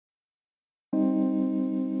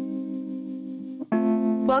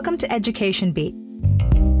Welcome to Education Beat.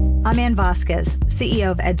 I'm Ann Vasquez,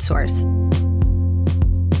 CEO of EdSource.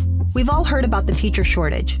 We've all heard about the teacher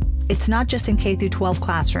shortage. It's not just in K-12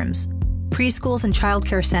 classrooms. Preschools and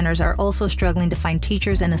childcare centers are also struggling to find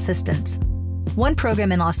teachers and assistants. One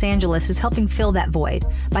program in Los Angeles is helping fill that void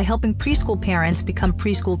by helping preschool parents become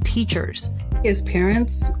preschool teachers. As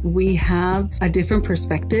parents, we have a different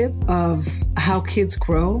perspective of how kids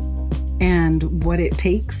grow and what it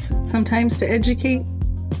takes sometimes to educate.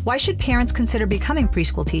 Why should parents consider becoming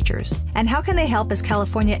preschool teachers? And how can they help as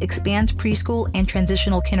California expands preschool and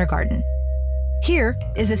transitional kindergarten? Here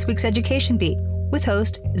is this week's Education Beat with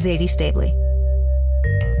host Zaidee Stavely.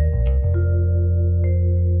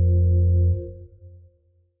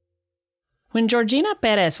 When Georgina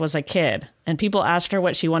Perez was a kid and people asked her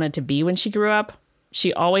what she wanted to be when she grew up,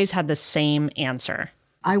 she always had the same answer.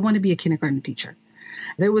 I want to be a kindergarten teacher.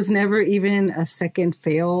 There was never even a second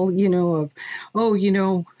fail,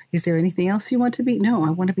 is there anything else you want to be? No, I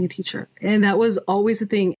want to be a teacher. And that was always the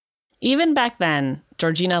thing. Even back then,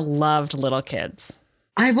 Georgina loved little kids.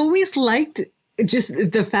 I've always liked just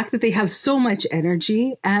the fact that they have so much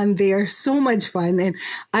energy and they are so much fun. And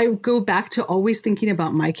I go back to always thinking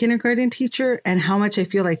about my kindergarten teacher and how much I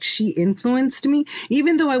feel like she influenced me,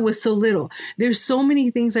 even though I was so little. There's so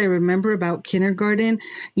many things I remember about kindergarten,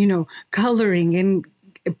 coloring and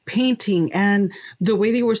painting and the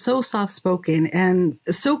way they were so soft-spoken and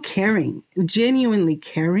so caring, genuinely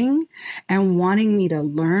caring and wanting me to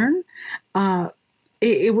learn. I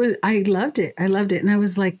loved it. And I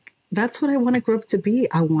was like, that's what I want to grow up to be.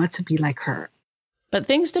 I want to be like her. But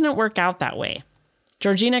things didn't work out that way.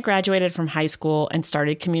 Georgina graduated from high school and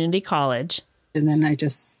started community college. And then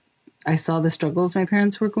I saw the struggles my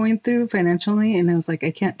parents were going through financially, and I was like,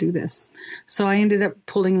 I can't do this. So I ended up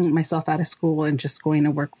pulling myself out of school and just going to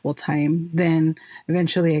work full time. Then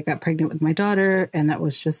eventually I got pregnant with my daughter, and that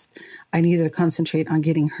was just, I needed to concentrate on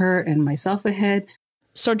getting her and myself ahead.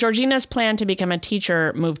 So Georgina's plan to become a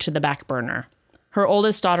teacher moved to the back burner. Her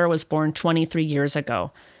oldest daughter was born 23 years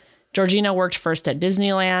ago. Georgina worked first at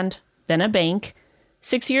Disneyland, then a bank.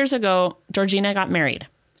 6 years ago, Georgina got married,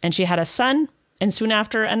 and she had a son, and soon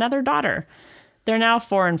after, another daughter. They're now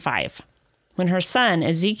 4 and 5. When her son,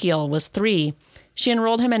 Ezekiel, was 3, she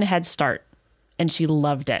enrolled him in Head Start, and she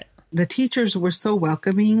loved it. The teachers were so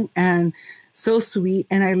welcoming and so sweet,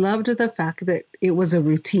 and I loved the fact that it was a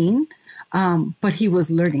routine. But he was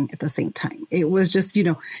learning at the same time. It was just,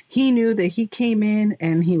 he knew that he came in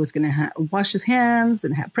and he was going to wash his hands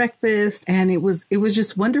and have breakfast. And it was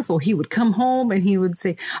just wonderful. He would come home and he would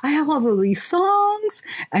say, I have all of these songs,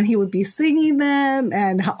 and he would be singing them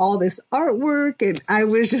and all this artwork. And I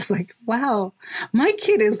was just like, wow, my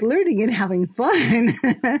kid is learning and having fun.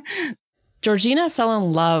 Georgina fell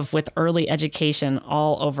in love with early education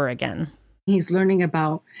all over again. He's learning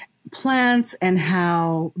about plants and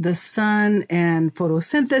how the sun and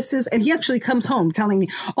photosynthesis. And he actually comes home telling me,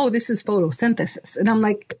 oh, this is photosynthesis. And I'm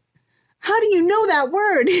like, how do you know that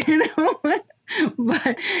word?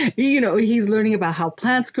 But, he's learning about how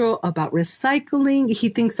plants grow, about recycling. He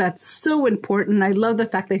thinks that's so important. I love the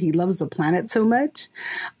fact that he loves the planet so much.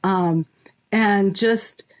 And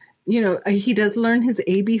just, he does learn his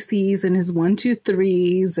ABCs and his 1, 2,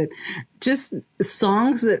 3s and just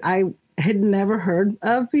songs that I had never heard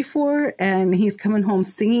of before, and he's coming home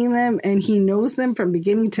singing them, and he knows them from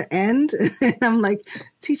beginning to end. And I'm like,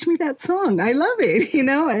 teach me that song. I love it,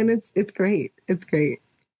 and it's great. It's great.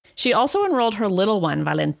 She also enrolled her little one,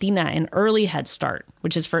 Valentina, in early Head Start,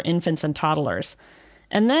 which is for infants and toddlers.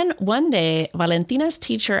 And then one day, Valentina's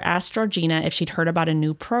teacher asked Georgina if she'd heard about a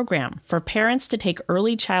new program for parents to take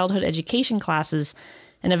early childhood education classes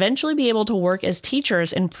and eventually be able to work as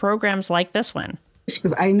teachers in programs like this one. She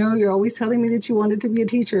goes, I know you're always telling me that you wanted to be a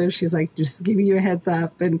teacher. She's like, just giving you a heads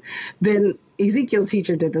up. And then Ezekiel's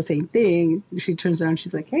teacher did the same thing. She turns around,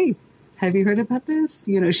 she's like, hey, have you heard about this?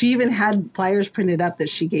 She even had flyers printed up that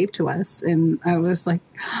she gave to us. And I was like,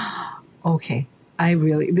 okay,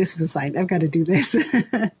 this is a sign. I've got to do this.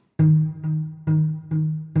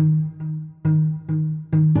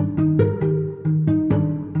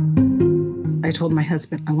 I told my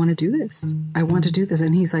husband, I want to do this. I want to do this.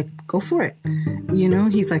 And he's like, go for it.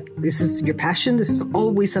 He's like, this is your passion. This is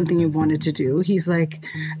always something you've wanted to do. He's like,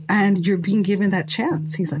 and you're being given that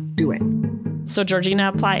chance. He's like, do it. So Georgina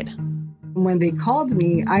applied. When they called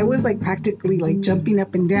me, I was like practically like jumping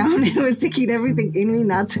up and down. It was taking everything in me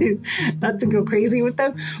not to go crazy with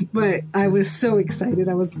them. But I was so excited.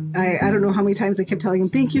 I don't know how many times I kept telling him,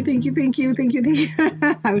 thank you, thank you, thank you, thank you, thank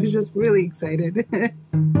you. I was just really excited.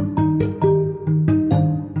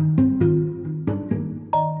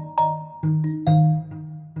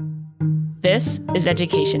 This is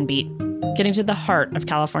Education Beat, getting to the heart of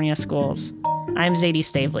California schools. I'm Zaidee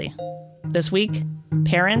Stavely. This week,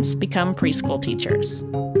 parents become preschool teachers.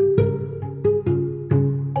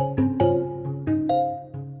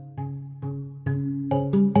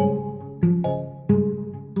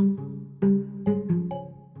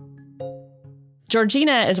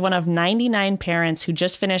 Georgina is one of 99 parents who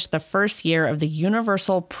just finished the first year of the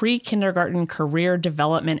Universal Pre-Kindergarten Career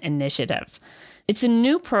Development Initiative. It's a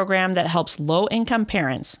new program that helps low-income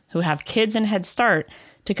parents who have kids in Head Start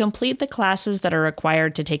to complete the classes that are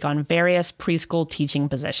required to take on various preschool teaching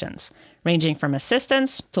positions, ranging from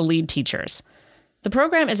assistants to lead teachers. The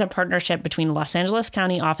program is a partnership between Los Angeles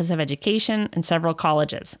County Office of Education and several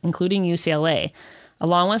colleges, including UCLA,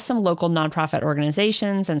 along with some local nonprofit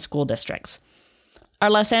organizations and school districts. Our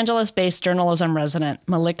Los Angeles-based journalism resident,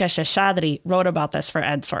 Mallika Seshadri, wrote about this for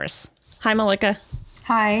EdSource. Hi, Mallika.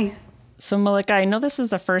 Hi. So, Mallika, I know this is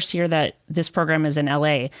the first year that this program is in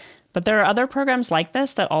LA, but there are other programs like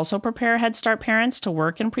this that also prepare Head Start parents to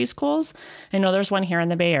work in preschools. I know there's one here in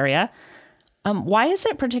the Bay Area. Why is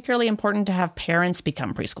it particularly important to have parents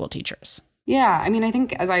become preschool teachers? Yeah, I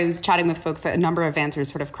think as I was chatting with folks, a number of answers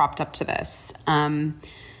sort of cropped up to this.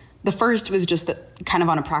 The first was just that kind of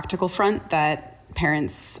on a practical front, that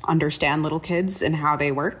parents understand little kids and how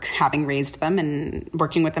they work, having raised them and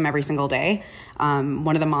working with them every single day.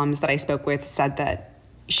 One of the moms that I spoke with said that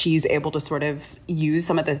she's able to sort of use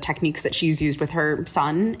some of the techniques that she's used with her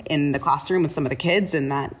son in the classroom with some of the kids,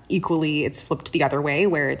 and that equally it's flipped the other way,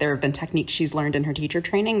 where there have been techniques she's learned in her teacher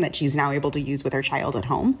training that she's now able to use with her child at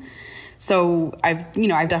home. So I've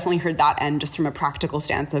definitely heard that end just from a practical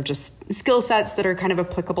stance of just skill sets that are kind of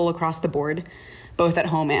applicable across the board, both at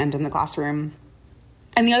home and in the classroom.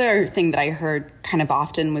 And the other thing that I heard kind of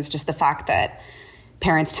often was just the fact that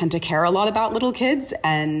parents tend to care a lot about little kids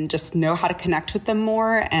and just know how to connect with them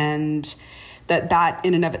more, and that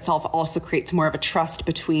in and of itself also creates more of a trust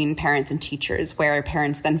between parents and teachers, where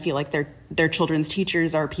parents then feel like their children's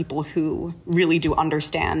teachers are people who really do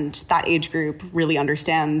understand that age group, really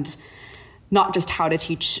understand not just how to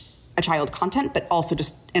teach a child content, but also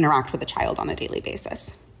just interact with a child on a daily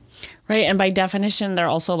basis. Right. And by definition, they're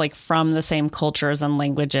also like from the same cultures and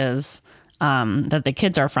languages that the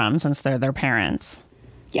kids are from, since they're their parents.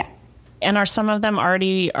 Yeah. And are some of them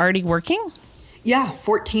already working? Yeah,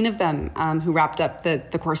 14 of them who wrapped up the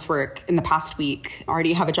coursework in the past week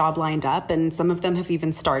already have a job lined up, and some of them have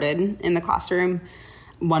even started in the classroom.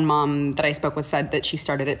 One mom that I spoke with said that she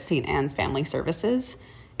started at St. Anne's Family Services.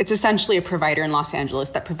 It's essentially a provider in Los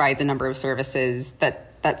Angeles that provides a number of services that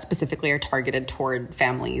specifically are targeted toward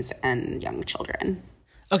families and young children.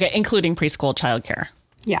 Okay, including preschool childcare.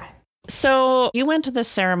 Yeah. So you went to this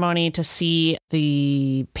ceremony to see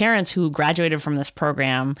the parents who graduated from this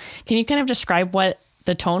program. Can you kind of describe what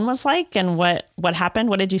the tone was like and what happened?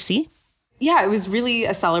 What did you see? Yeah, it was really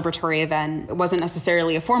a celebratory event. It wasn't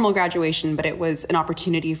necessarily a formal graduation, but it was an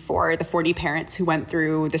opportunity for the 40 parents who went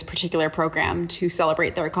through this particular program to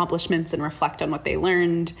celebrate their accomplishments and reflect on what they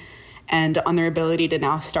learned and on their ability to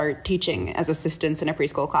now start teaching as assistants in a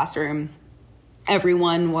preschool classroom.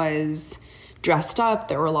 Everyone was dressed up.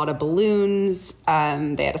 There were a lot of balloons.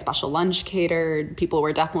 They had a special lunch catered. People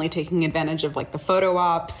were definitely taking advantage of like the photo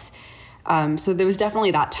ops. So there was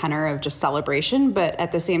definitely that tenor of just celebration. But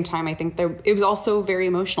at the same time, I think it was also very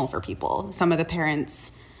emotional for people. Some of the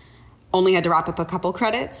parents only had to wrap up a couple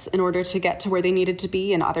credits in order to get to where they needed to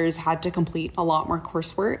be, and others had to complete a lot more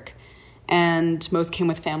coursework. And most came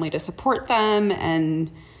with family to support them. And,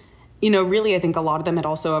 really, I think a lot of them had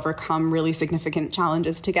also overcome really significant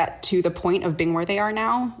challenges to get to the point of being where they are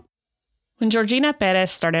now. When Georgina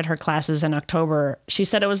Perez started her classes in October, she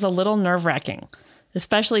said it was a little nerve-wracking,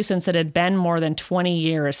 especially since it had been more than 20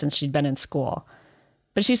 years since she'd been in school.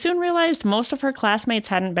 But she soon realized most of her classmates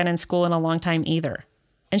hadn't been in school in a long time either.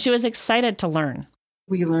 And she was excited to learn.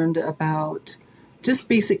 We learned about just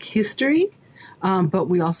basic history. But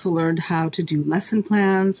we also learned how to do lesson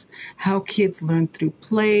plans, how kids learn through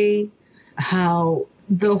play, how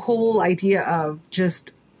the whole idea of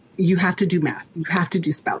just you have to do math, you have to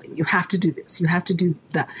do spelling, you have to do this, you have to do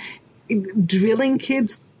that. Drilling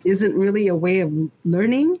kids isn't really a way of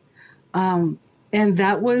learning. And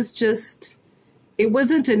that was just, it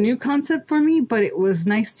wasn't a new concept for me, but it was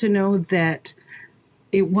nice to know that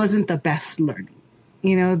it wasn't the best learning.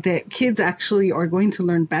 That kids actually are going to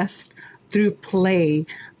learn best through play,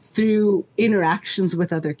 through interactions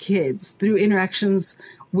with other kids, through interactions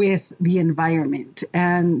with the environment.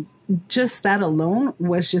 And just that alone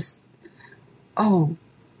was just,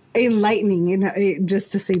 enlightening,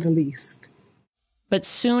 just to say the least. But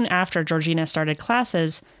soon after Georgina started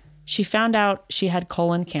classes, she found out she had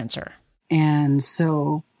colon cancer. And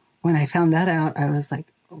so when I found that out, I was like,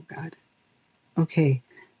 oh God, okay.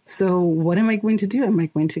 So what am I going to do? Am I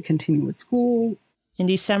going to continue with school? In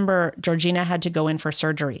December, Georgina had to go in for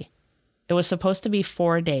surgery. It was supposed to be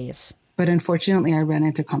 4 days. But unfortunately, I ran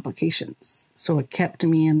into complications. So it kept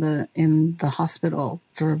me in the hospital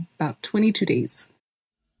for about 22 days.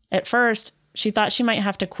 At first, she thought she might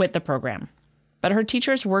have to quit the program. But her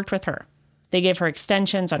teachers worked with her. They gave her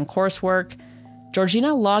extensions on coursework.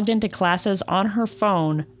 Georgina logged into classes on her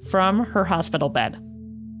phone from her hospital bed.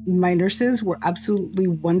 My nurses were absolutely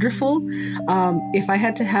wonderful. If I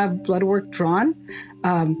had to have blood work drawn,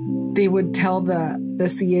 they would tell the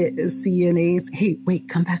CNAs, hey, wait,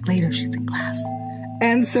 come back later. She's in class.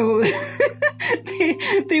 And so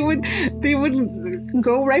they would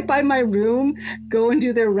go right by my room, go and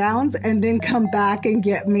do their rounds, and then come back and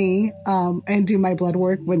get me and do my blood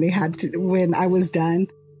work when I was done.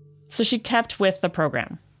 So she kept with the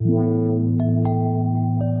program.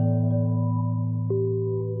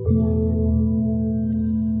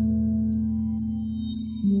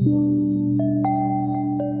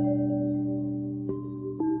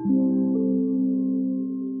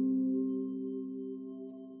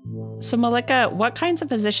 So Mallika, what kinds of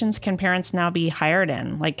positions can parents now be hired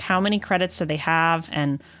in? Like how many credits do they have?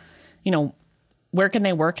 And, where can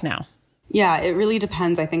they work now? Yeah, it really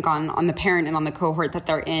depends, I think, on the parent and on the cohort that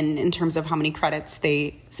they're in terms of how many credits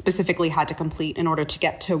they specifically had to complete in order to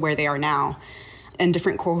get to where they are now. And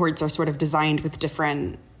different cohorts are sort of designed with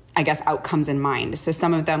different, I guess, outcomes in mind. So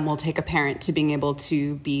some of them will take a parent to being able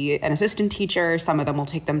to be an assistant teacher. Some of them will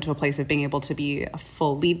take them to a place of being able to be a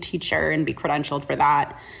full lead teacher and be credentialed for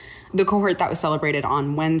that. The cohort that was celebrated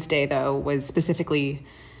on Wednesday, though, was specifically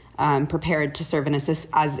prepared to serve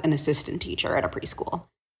as an assistant teacher at a preschool.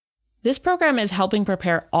 This program is helping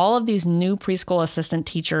prepare all of these new preschool assistant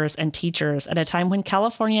teachers and teachers at a time when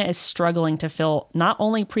California is struggling to fill not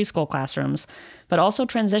only preschool classrooms, but also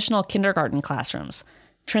transitional kindergarten classrooms.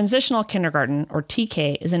 Transitional kindergarten, or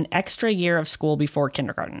TK, is an extra year of school before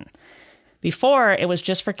kindergarten. Before, it was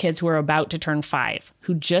just for kids who were about to turn 5,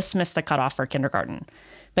 who just missed the cutoff for kindergarten.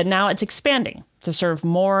 But now it's expanding to serve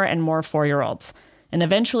more and more 4-year-olds. And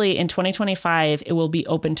eventually, in 2025, it will be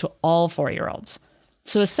open to all 4-year-olds.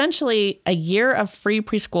 So essentially, a year of free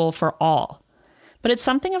preschool for all. But it's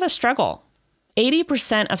something of a struggle.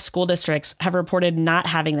 80% of school districts have reported not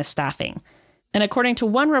having the staffing. And according to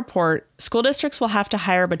one report, school districts will have to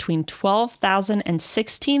hire between 12,000 and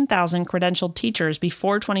 16,000 credentialed teachers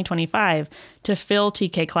before 2025 to fill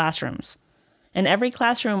TK classrooms. And every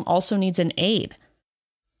classroom also needs an aide.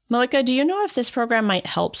 Mallika, do you know if this program might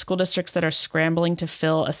help school districts that are scrambling to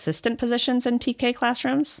fill assistant positions in TK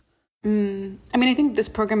classrooms? I think this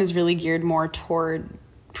program is really geared more toward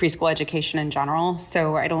preschool education in general.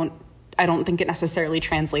 So I don't think it necessarily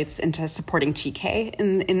translates into supporting TK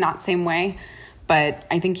in that same way. But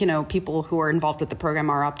I think, people who are involved with the program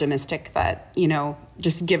are optimistic that,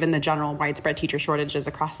 just given the general widespread teacher shortages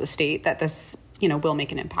across the state, that this, will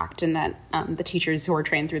make an impact and that the teachers who are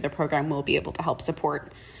trained through the program will be able to help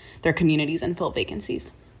support their communities and fill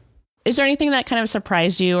vacancies. Is there anything that kind of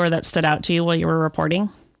surprised you or that stood out to you while you were reporting?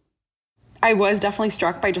 I was definitely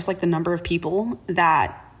struck by just the number of people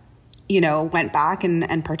that, went back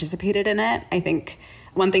and participated in it. I think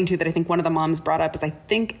one thing too that I think one of the moms brought up is I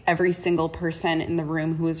think every single person in the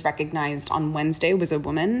room who was recognized on Wednesday was a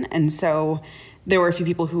woman. And so there were a few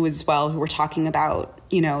people who were talking about,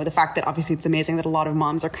 the fact that obviously it's amazing that a lot of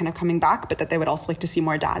moms are kind of coming back, but that they would also like to see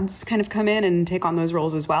more dads kind of come in and take on those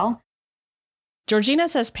roles as well. Georgina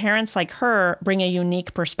says parents like her bring a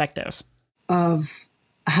unique perspective of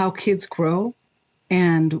how kids grow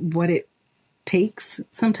and what it takes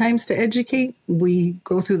sometimes to educate. We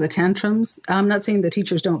go through the tantrums. I'm not saying the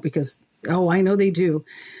teachers don't because, I know they do,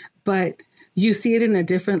 but you see it in a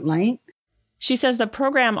different light. She says the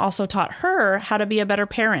program also taught her how to be a better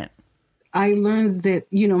parent. I learned that,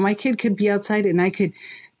 my kid could be outside and I could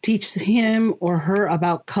teach him or her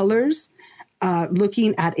about colors,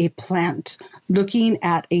 looking at a plant, looking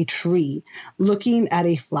at a tree, looking at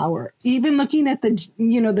a flower, even looking at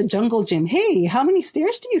the jungle gym. Hey, how many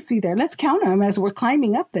stairs do you see there? Let's count them as we're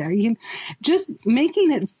climbing up there. Just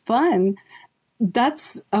making it fun.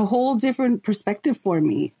 That's a whole different perspective for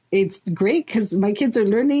me. It's great because my kids are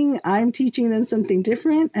learning. I'm teaching them something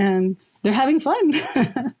different and they're having fun.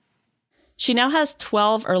 She now has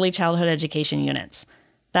 12 early childhood education units.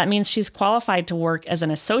 That means she's qualified to work as an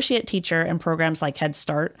associate teacher in programs like Head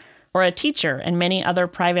Start or a teacher in many other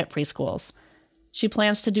private preschools. She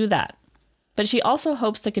plans to do that. But she also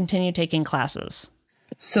hopes to continue taking classes.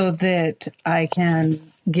 so that I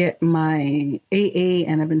can get my AA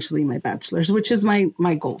and eventually my bachelor's, which is my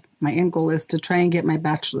goal. My end goal is to try and get my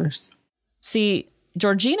bachelor's. See,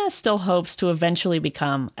 Georgina still hopes to eventually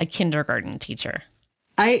become a kindergarten teacher.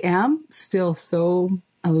 I am still so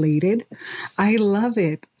elated. I love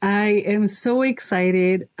it. I am so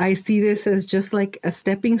excited. I see this as just like a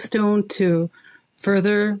stepping stone to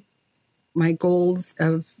further my goals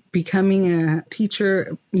of becoming a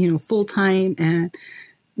teacher, full time, and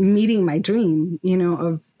meeting my dream,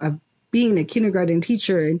 of being a kindergarten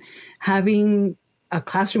teacher and having a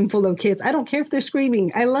classroom full of kids. I don't care if they're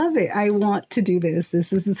screaming. I love it. I want to do this.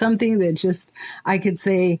 This is something that just, I could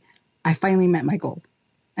say, I finally met my goal.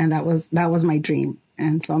 And that was my dream.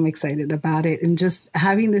 And so I'm excited about it. And just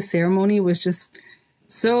having this ceremony was just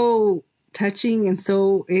so touching. And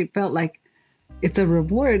so it felt like it's a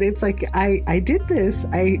reward. It's like, I did this.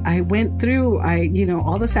 I went through,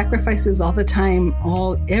 all the sacrifices, all the time,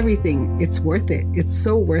 everything. It's worth it. It's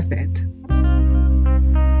so worth it.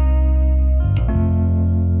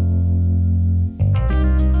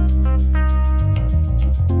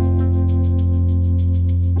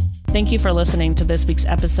 Thank you for listening to this week's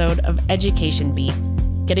episode of Education Beat,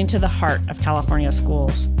 Getting to the Heart of California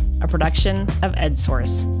Schools, a production of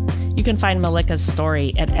EdSource. You can find Mallika's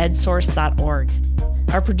story at edsource.org.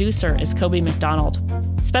 Our producer is Coby McDonald.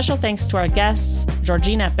 Special thanks to our guests,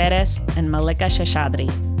 Georgina Perez and Mallika Seshadri.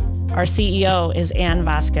 Our CEO is Ann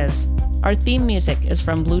Vasquez. Our theme music is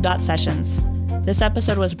from Blue Dot Sessions. This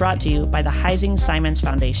episode was brought to you by the Heising Simons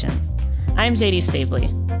Foundation. I'm Zaidee Stavely.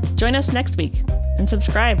 Join us next week and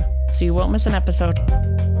subscribe so you won't miss an episode.